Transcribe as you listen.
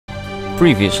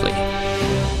previously.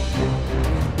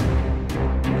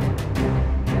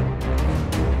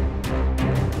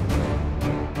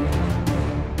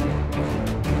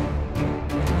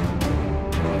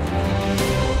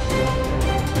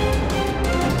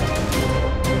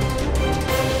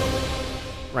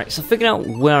 Right, so I figured out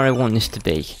where I want this to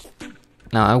be.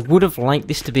 Now, I would have liked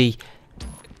this to be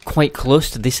quite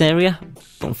close to this area,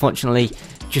 but unfortunately,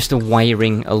 just the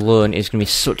wiring alone is going to be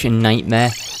such a nightmare.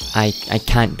 I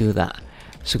can't do that.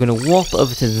 So we're going to warp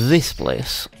over to this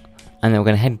place, and then we're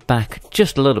going to head back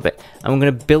just a little bit, and we're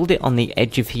going to build it on the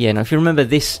edge of here. Now, if you remember,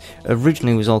 this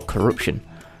originally was all corruption,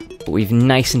 but we've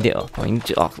nicened it up. I mean,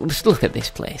 just look at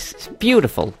this place. It's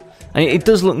beautiful. And it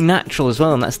does look natural as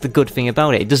well, and that's the good thing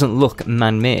about it. It doesn't look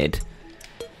man-made.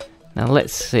 Now,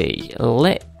 let's see.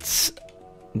 Let's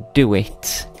do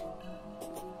it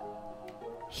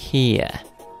here.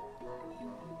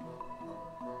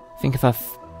 I think if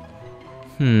I've...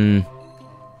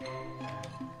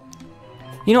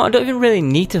 You know, I don't even really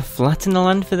need to flatten the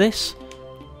land for this.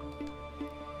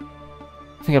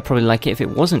 I think I'd probably like it if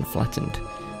it wasn't flattened.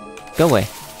 Go away.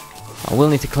 I will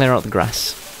need to clear out the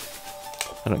grass.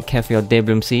 I don't care for your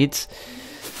daybloom seeds.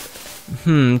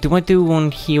 Do I do one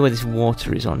here where this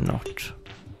water is or not?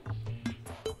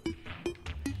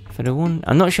 If I do one...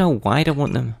 I'm not sure how wide I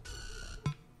want them.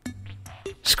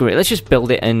 Screw it, let's just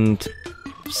build it and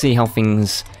see how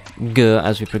things go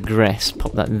as we progress.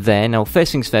 Pop that there. Now,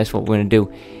 first things first, what we're going to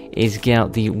do is get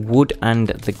out the wood and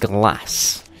the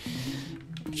glass.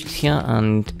 Which is here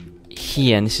and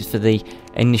here, and this is for the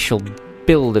initial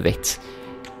build of it.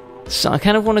 So I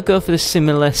kind of want to go for the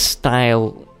similar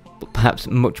style, but perhaps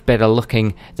much better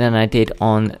looking than I did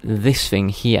on this thing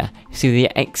here. You see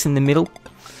the X in the middle?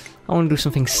 I want to do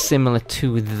something similar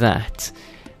to that.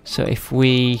 So if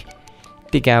we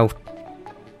dig out,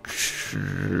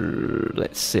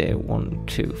 let's say 1,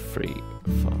 2, 3,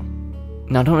 4.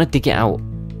 No, I don't want to dig it out.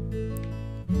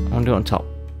 I want to do it on top.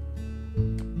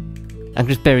 And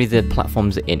just bury the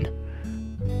platforms in.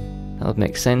 That would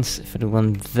make sense if I do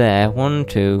one there. 1,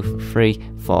 2, 3,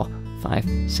 4, 5,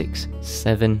 6,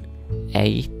 7,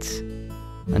 8.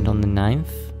 And on the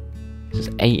 9th, there's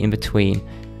 8 in between.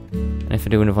 And if I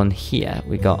do another one here,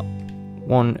 we got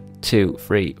 1, 2,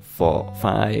 3, 4,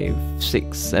 5,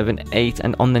 6, 7, 8.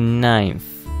 And on the 9th.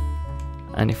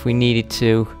 And if we needed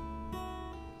to...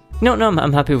 No,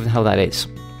 I'm happy with how that is.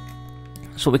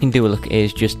 So what we can do, look,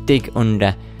 is just dig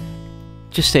under...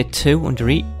 Just say 2 under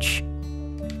each.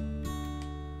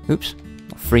 Oops,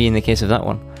 3 in the case of that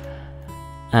one.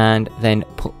 And then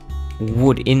put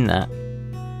wood in that,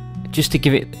 just to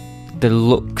give it the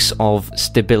looks of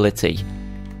stability.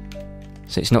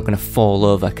 So it's not going to fall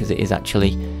over, because it is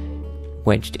actually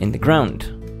wedged in the ground.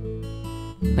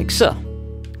 Like so.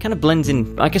 Kind of blends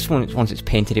in. I guess once it's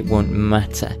painted it won't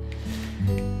matter.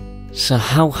 So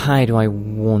how high do I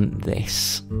want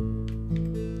this?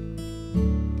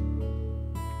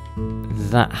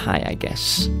 That high, I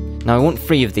guess. Now I want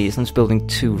 3 of these. I'm just building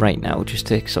 2 right now, just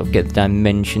to sort of get the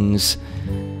dimensions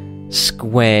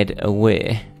squared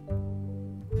away.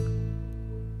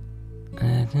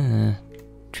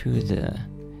 2 there.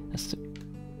 Let's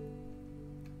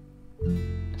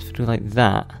do like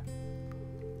that.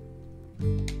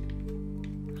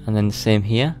 And then the same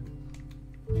here.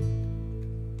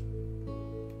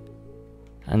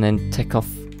 And then take off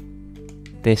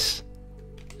this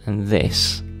and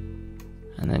this.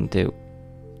 And then do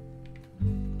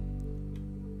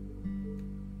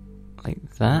like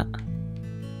that.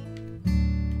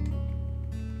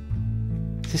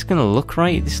 Is this gonna look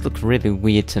right? This looks really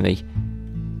weird to me.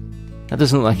 That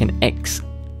doesn't look like an X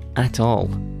at all.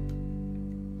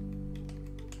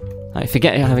 Right,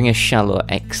 forget having a shallow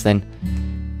X then.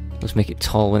 Let's make it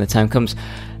tall when the time comes.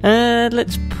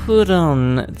 Let's put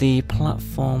on the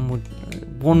platform with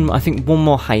I think one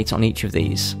more height on each of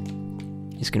these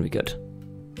is gonna be good.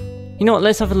 You know what,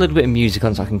 let's have a little bit of music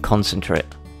on so I can concentrate.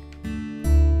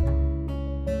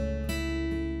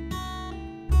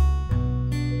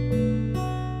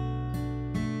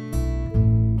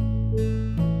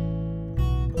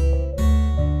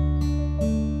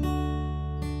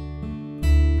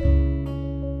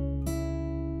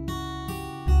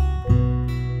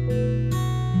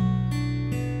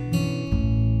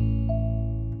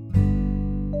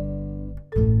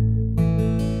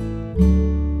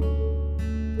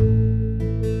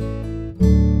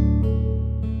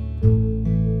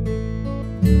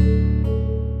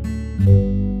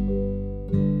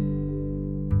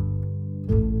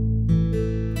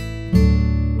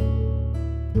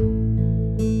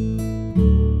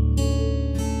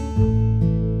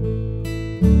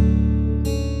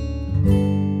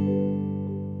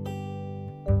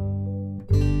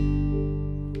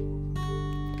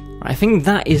 I think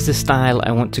that is the style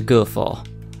I want to go for.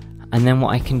 And then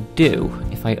what I can do,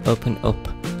 if I open up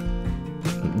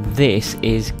this,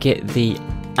 is get the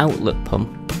outlet pump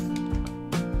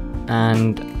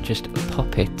and just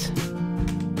pop it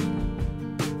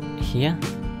here.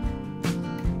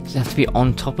 Does it have to be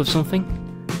on top of something?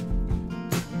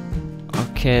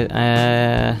 Okay,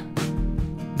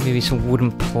 maybe some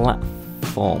wooden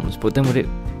platforms, but then would it...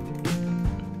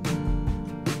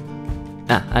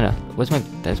 Ah, I know.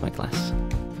 There's my glass.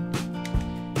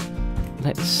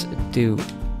 Let's do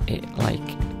it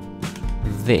like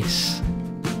this.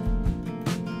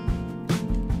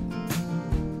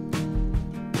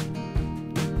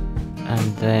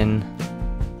 And then...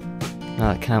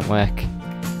 No, that can't work.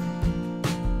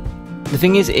 The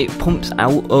thing is, it pumps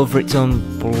out over its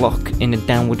own block in a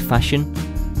downward fashion.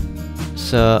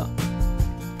 So,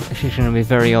 it's going to be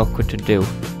very awkward to do.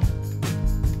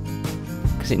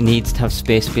 Because it needs to have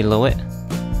space below it.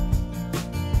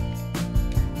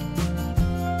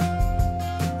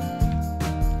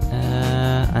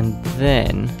 And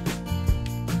then,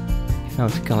 if I were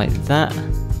to go like that,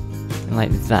 and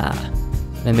like that,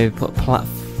 then maybe put a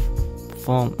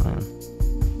platform,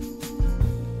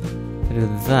 do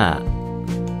that,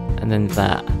 and then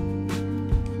that,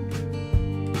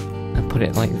 and put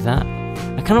it like that.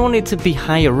 I kind of want it to be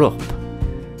higher up.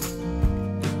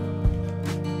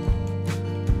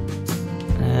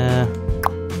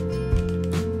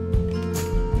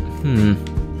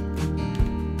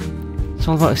 It's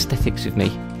all about aesthetics with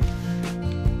me.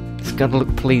 It's got to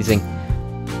look pleasing.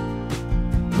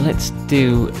 Let's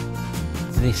do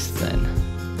this then.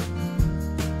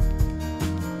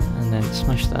 And then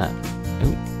smash that.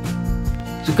 Ooh.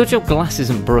 So good job glass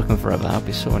isn't broken forever, I'll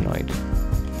be so annoyed.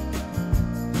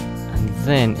 And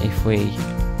then if we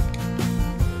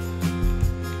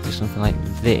do something like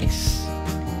this,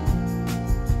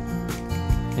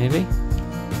 maybe?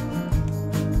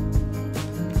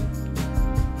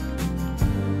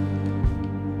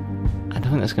 I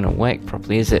don't think that's going to work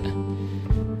properly, is it?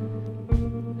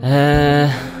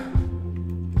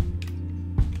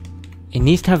 It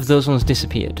needs to have those ones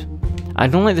disappeared. I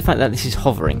don't like the fact that this is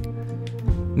hovering.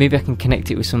 Maybe I can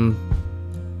connect it with some...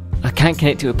 I can't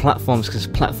connect it with platforms because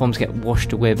platforms get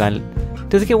washed away by...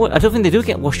 Do they get? I don't think they do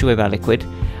get washed away by liquid.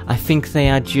 I think they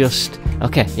are just...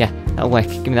 Okay, yeah, that'll work.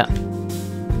 Give me that.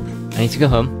 I need to go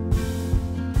home.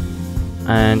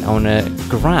 And I want to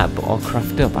grab or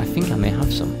craft up. I think I may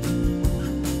have some.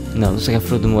 No, it looks like I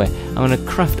threw them away. I'm going to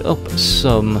craft up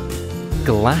some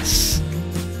glass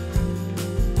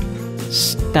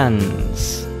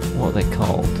stands. What are they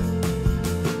called?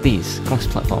 These glass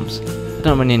platforms. I don't know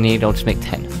how many I need, I'll just make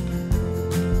 10.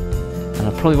 And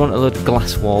I probably want a load of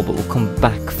glass wall, but we'll come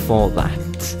back for that.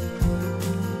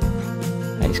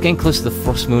 Right, it's getting close to the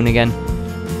frost moon again.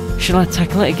 Shall I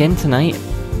tackle it again tonight?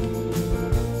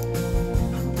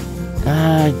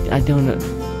 I don't know.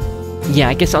 Yeah,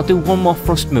 I guess I'll do one more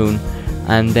frost moon,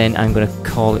 and then I'm going to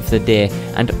call it for the day.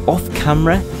 And off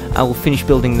camera, I will finish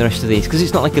building the rest of these, because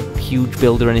it's not like a huge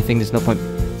build or anything. There's no point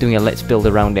doing a let's build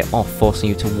around it or forcing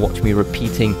you to watch me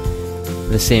repeating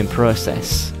the same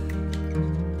process.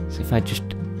 So if I just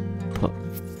put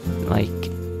like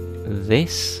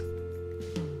this,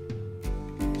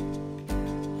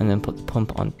 and then put the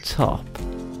pump on top,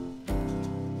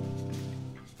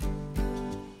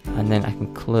 and then I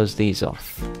can close these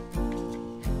off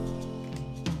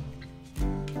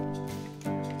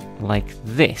like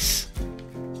this.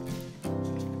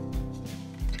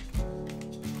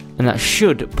 And that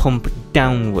should pump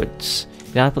downwards.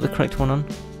 Did I put the correct one on?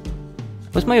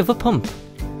 Where's my other pump?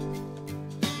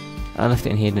 I left it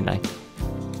in here, didn't I?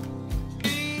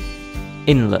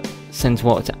 Inlet sends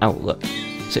water to outlet.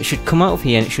 So it should come out of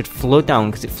here and it should flow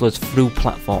down because it flows through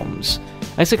platforms.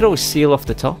 I guess I could always seal off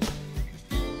the top.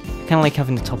 Kind of like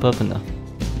having the top open though.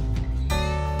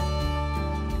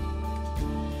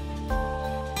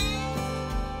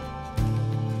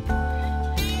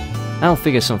 I'll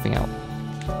figure something out.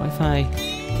 What if I...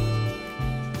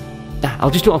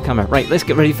 I'll just do it off camera. Right, let's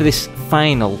get ready for this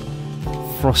final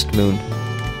frost moon.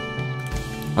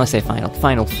 Let's say final.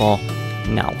 Final for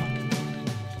now.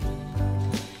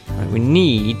 Right, we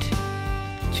need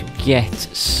to get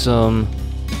some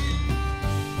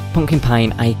pumpkin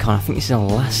pine icon. I think this is the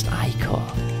last icon.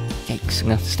 Yikes, I'm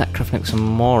going to have to start crafting up some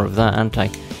more of that, aren't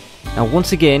I? Now,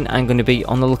 once again, I'm going to be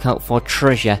on the lookout for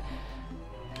treasure,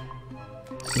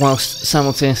 whilst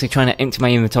simultaneously trying to empty my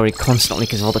inventory constantly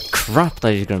because of all the crap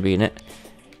that is going to be in it.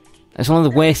 It's one of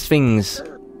the worst things,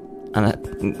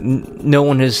 and no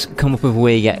one has come up with a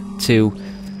way yet to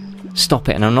stop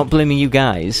it, and I'm not blaming you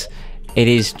guys. It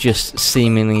is just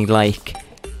seemingly like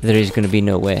there is going to be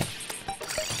no way.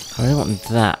 I really want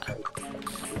that.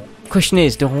 Question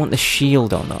is, do I want the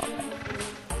shield or not?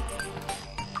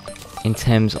 In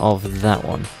terms of that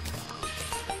one.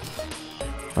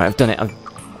 Right, I've done it.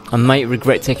 I might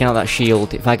regret taking out that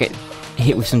shield if I get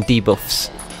hit with some debuffs.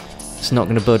 It's not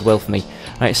going to bode well for me.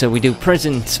 Right, so we do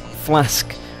present,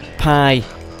 flask, pie,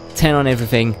 10 on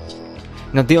everything.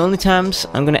 Now the only times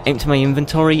I'm going to empty my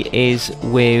inventory is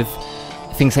with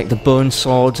things like the bone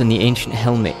swords and the ancient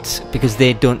helmets, because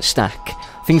they don't stack.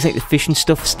 Things like the fish and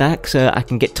stuff stack, so I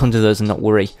can get tons of those and not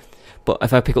worry. But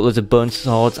if I pick up loads of bone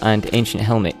swords and ancient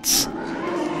helmets,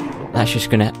 that's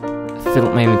just going to fill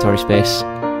up my inventory space.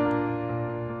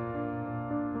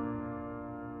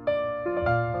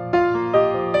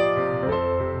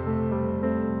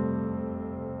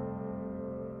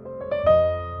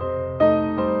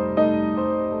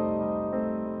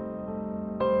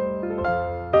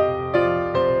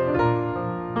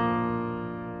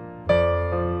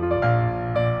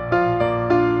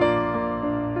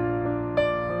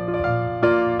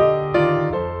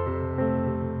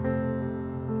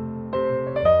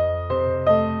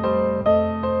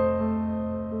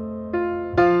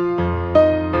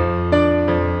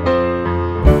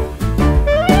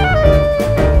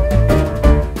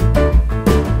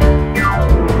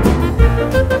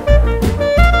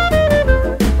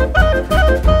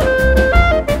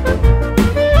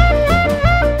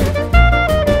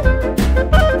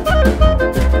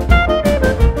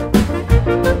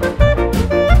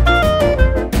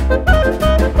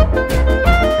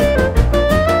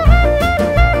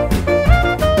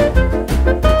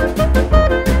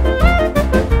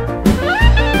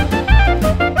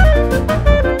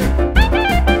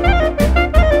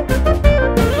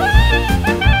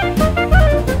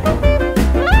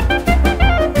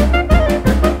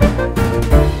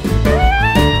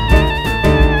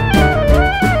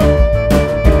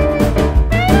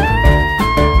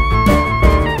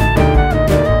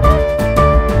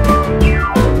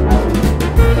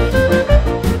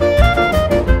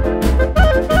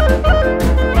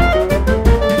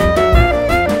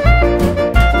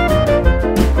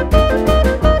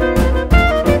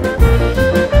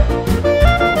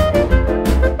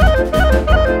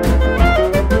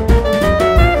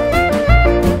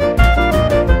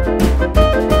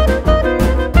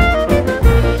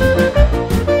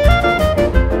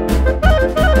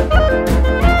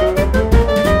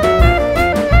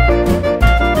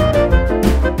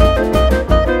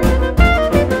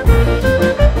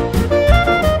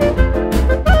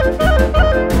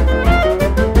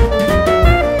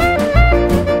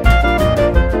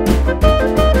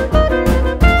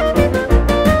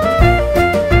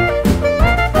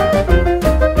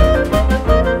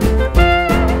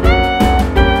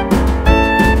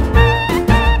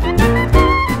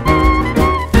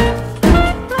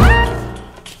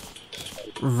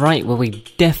 Right, well we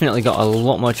definitely got a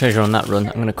lot more treasure on that run.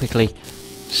 I'm going to quickly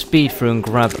speed through and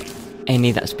grab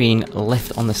any that's been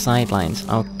left on the sidelines.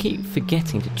 I'll keep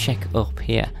forgetting to check up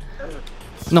here.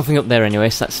 Nothing up there anyway,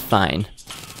 so that's fine.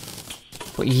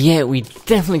 But yeah, we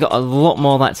definitely got a lot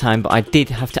more that time, but I did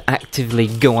have to actively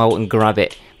go out and grab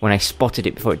it when I spotted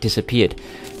it before it disappeared.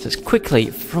 So let's quickly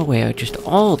throw away just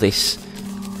all this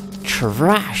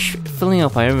trash, filling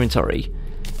up our inventory.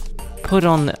 Put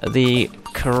on the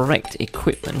correct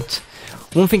equipment.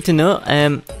 One thing to note,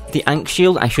 the Ankh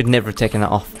shield, I should never have taken that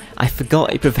off. I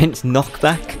forgot it prevents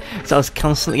knockback, so I was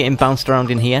constantly getting bounced around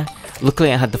in here.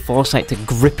 Luckily I had the foresight to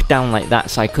grip down like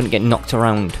that so I couldn't get knocked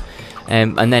around.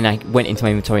 And then I went into my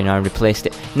inventory and I replaced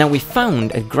it. Now we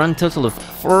found a grand total of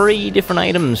 3 different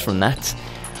items from that.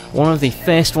 One of the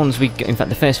first ones we got, in fact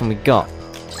the first one we got,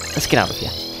 let's get out of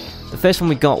here. The first one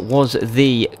we got was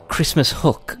the Christmas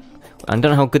hook. I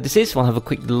don't know how good this is, so I'll have a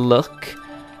quick look.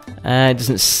 It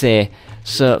doesn't say.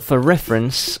 So for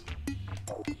reference,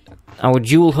 our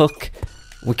dual hook,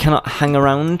 we cannot hang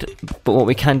around, but what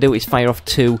we can do is fire off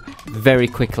 2 very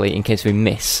quickly in case we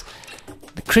miss.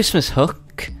 The Christmas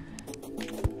hook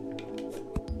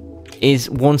is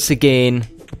once again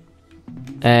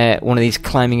one of these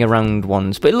climbing around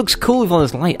ones, but it looks cool with all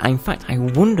this light. In fact, I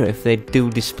wonder if they do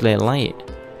display light.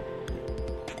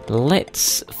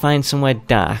 Let's find somewhere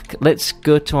dark. Let's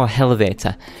go to our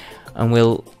elevator and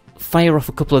we'll fire off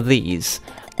a couple of these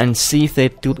and see if they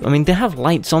do. I mean, they have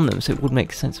lights on them, so it would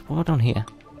make sense. What on here?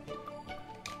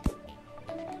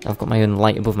 I've got my own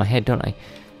light above my head, don't I?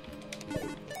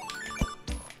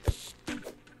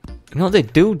 You know, they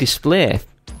do display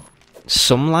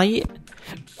some light.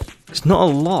 It's not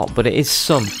a lot, but it is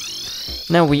some.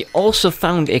 Now, we also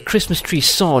found a Christmas tree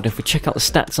sword. If we check out the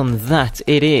stats on that,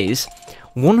 it is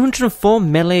 104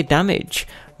 melee damage.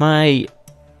 My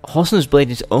Horseman's Blade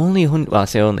is only 100, well, I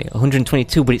say only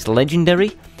 122, but it's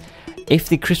legendary. If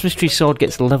the Christmas Tree Sword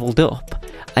gets leveled up,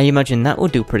 I imagine that will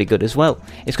do pretty good as well.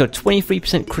 It's got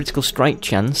 23% critical strike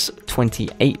chance,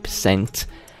 28%,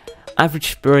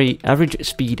 average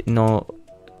speed,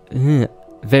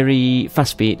 very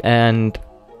fast speed, and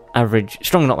average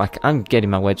strong knockback. I'm getting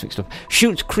my words mixed up.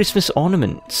 Shoots Christmas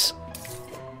ornaments.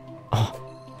 Oh,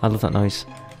 I love that noise.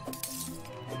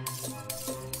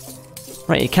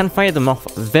 Right, you can fire them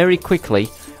off very quickly.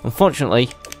 Unfortunately,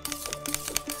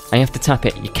 I have to tap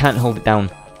it. You can't hold it down.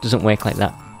 It doesn't work like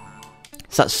that.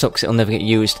 So that sucks. It'll never get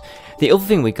used. The other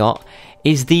thing we got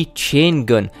is the chain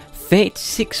gun.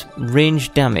 36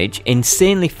 range damage,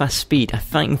 insanely fast speed.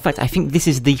 In fact, I think this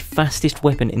is the fastest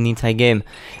weapon in the entire game.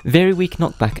 Very weak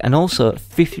knockback, and also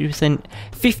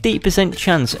 50%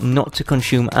 chance not to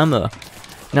consume ammo.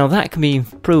 Now that can be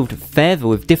improved further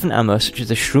with different ammo, such as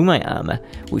the Shroomite armor,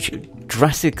 which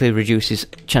drastically reduces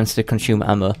chance to consume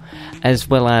ammo, as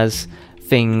well as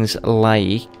things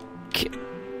like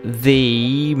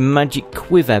the magic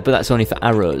quiver, but that's only for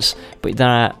arrows. But there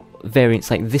are variants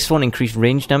like this one, increased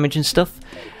range damage and stuff.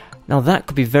 Now that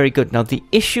could be very good. Now the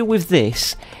issue with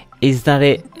this is that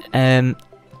it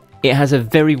has a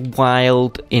very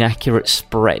wild, inaccurate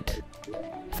spread.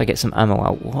 If I get some ammo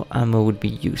out, what ammo would be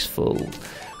useful?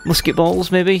 Musket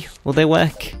balls, maybe? Will they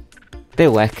work?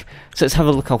 They'll work. So let's have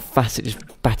a look how fast it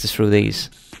just batters through these.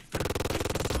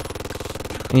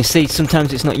 And you see,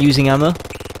 sometimes it's not using ammo.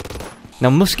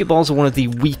 Now musket balls are one of the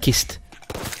weakest,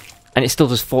 and it still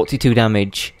does 42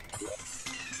 damage.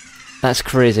 That's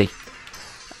crazy.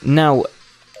 Now,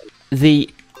 this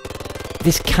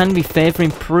can be further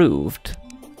improved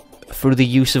through the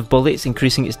use of bullets,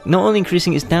 not only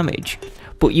increasing its damage,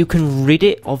 but you can rid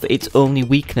it of its only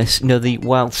weakness, the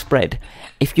wild spread,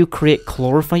 if you create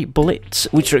chlorophyte bullets,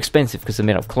 which are expensive because they're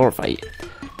made of chlorophyte.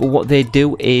 But what they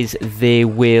do is they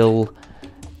will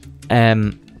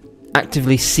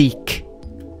actively seek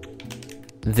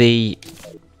the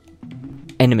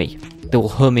enemy. They will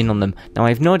home in on them. Now I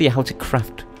have no idea how to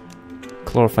craft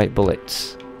chlorophyte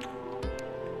bullets.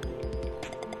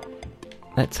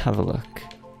 Let's have a look.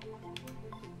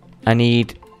 I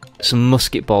need some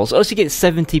musket balls. Oh, so you get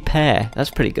 70 pair. That's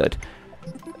pretty good.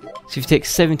 So if you take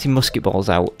 70 musket balls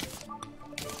out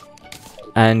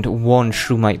and one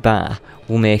Shroomite bar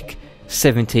will make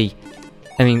 70...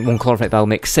 one chlorophyte bar will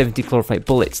make 70 chlorophyte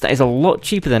bullets. That is a lot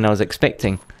cheaper than I was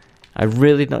expecting. I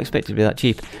really did not expect it to be that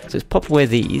cheap. So let's pop away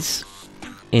these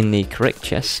in the correct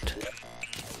chest.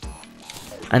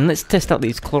 And let's test out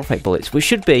these chlorophyte bullets, which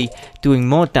should be doing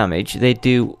more damage. They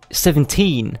do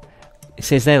 17. It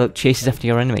says there, look, chases after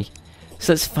your enemy.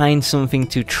 So let's find something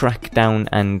to track down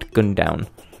and gun down.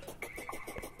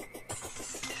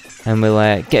 And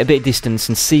we'll get a bit of distance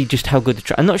and see just how good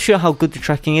I'm not sure how good the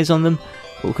tracking is on them,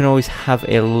 but we can always have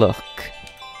a look.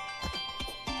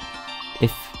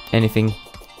 If anything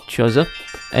shows up.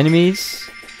 Enemies?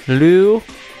 Hello?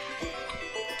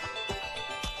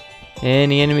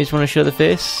 Any enemies want to show the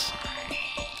face?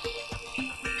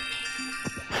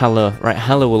 Hello. Right,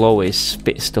 hello will always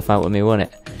spit stuff out of me, won't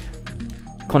it?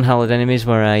 Come on, hallowed enemies,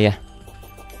 where are you?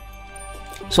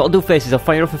 So what I'll do first is I'll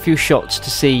fire off a few shots to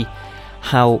see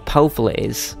how powerful it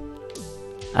is,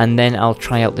 and then I'll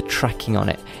try out the tracking on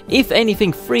it. If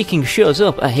anything freaking shows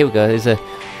up... here we go.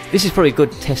 This is probably a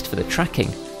good test for the tracking.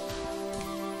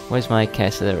 Where's my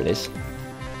cursor? There it is.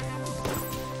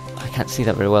 I can't see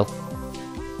that very well.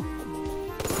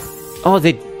 Oh,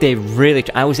 they really...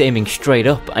 I was aiming straight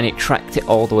up and it tracked it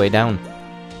all the way down.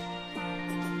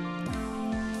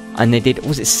 And they did...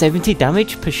 Was it 70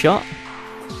 damage per shot?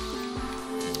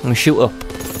 I'm going to shoot up.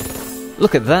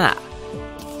 Look at that.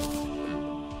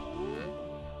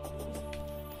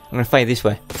 I'm going to fire this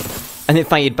way. And it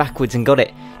fired backwards and got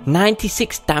it.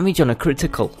 96 damage on a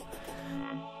critical.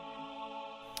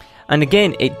 And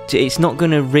again, it's not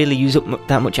going to really use up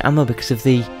that much ammo because of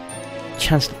the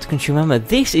chance not to consume ammo.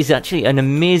 This is actually an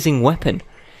amazing weapon.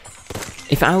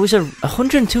 If I was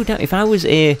 102 down, if I was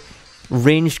a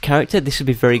ranged character, this would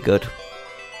be very good.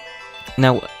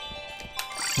 Now,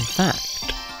 in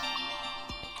fact,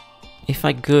 if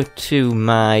I go to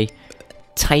my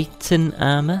Titan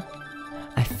armor,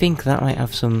 I think that might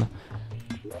have some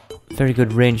very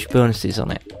good range bonuses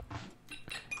on it.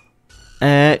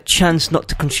 Chance not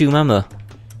to consume ammo.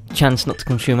 Chance not to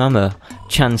consume ammo.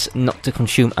 Chance not to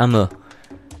consume ammo.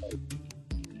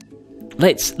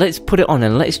 Let's put it on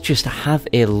and let's just have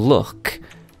a look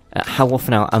at how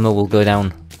often our ammo will go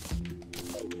down.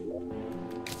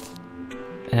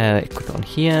 Put it on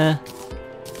here,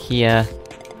 here,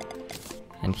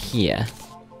 and here.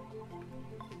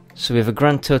 So we have a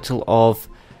grand total of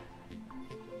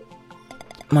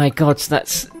My god, so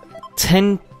that's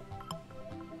 10...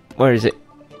 Where is it?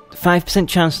 5%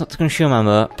 chance not to consume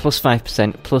ammo, plus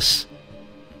 5%, plus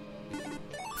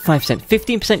 5%.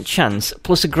 15% chance,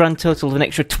 plus a grand total of an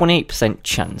extra 28%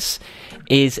 chance,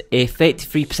 is a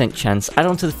 33% chance. Add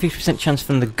on to the 50% chance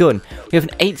from the gun, we have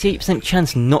an 88%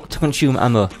 chance not to consume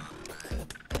ammo.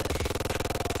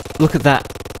 Look at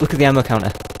that. Look at the ammo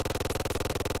counter.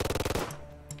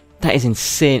 That is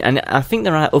insane. And I think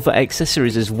there are other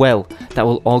accessories as well that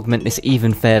will augment this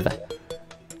even further.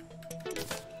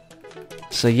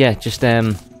 So yeah, just bear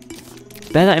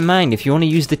that in mind if you want to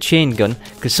use the chain gun,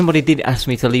 because somebody did ask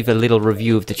me to leave a little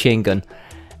review of the chain gun.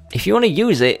 If you want to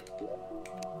use it,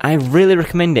 I really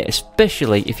recommend it,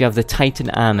 especially if you have the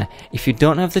Titan armor. If you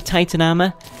don't have the Titan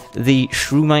armor, the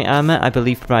Shroomite armor, I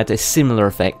believe, provides a similar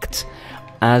effect,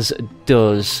 as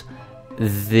does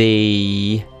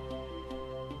the...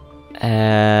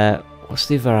 what's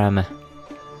the other armor?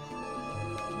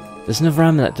 There's another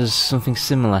armor that does something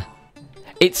similar.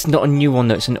 It's not a new one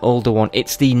though, it's an older one.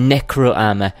 It's the Necro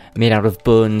armor, made out of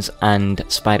bones and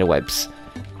spider webs.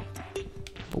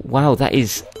 But wow, that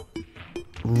is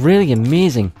really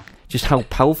amazing. Just how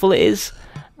powerful it is,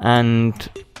 and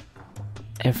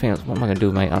everything else. What am I going to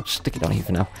do, mate? I'll just stick it on here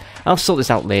for now. I'll sort this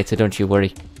out later, don't you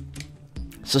worry.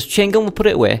 So chain gun, we'll put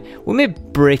it away. We may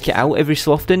break it out every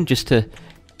so often, just to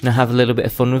have a little bit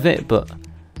of fun with it, but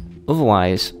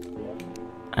otherwise,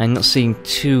 I'm not seeing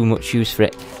too much use for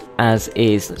it as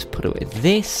is. Let's put it with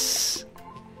this.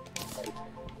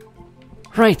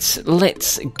 Right,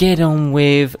 let's get on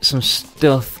with some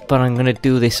stuff, but I'm going to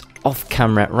do this off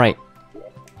camera. Right,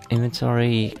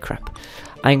 inventory, crap.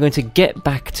 I'm going to get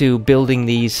back to building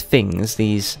these things,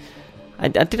 these...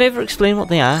 did I ever explain what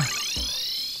they are?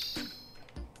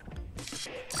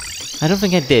 I don't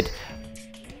think I did.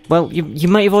 Well, you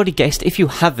might have already guessed. If you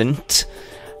haven't,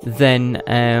 then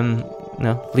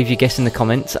leave your guess in the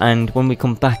comments, and when we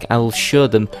come back I'll show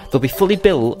them. They'll be fully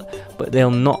built, but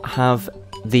they'll not have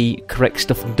the correct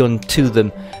stuff done to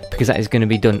them, because that is going to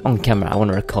be done on camera. I want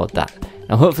to record that.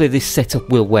 Now hopefully this setup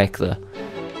will work though.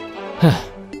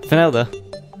 For now though,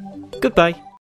 goodbye.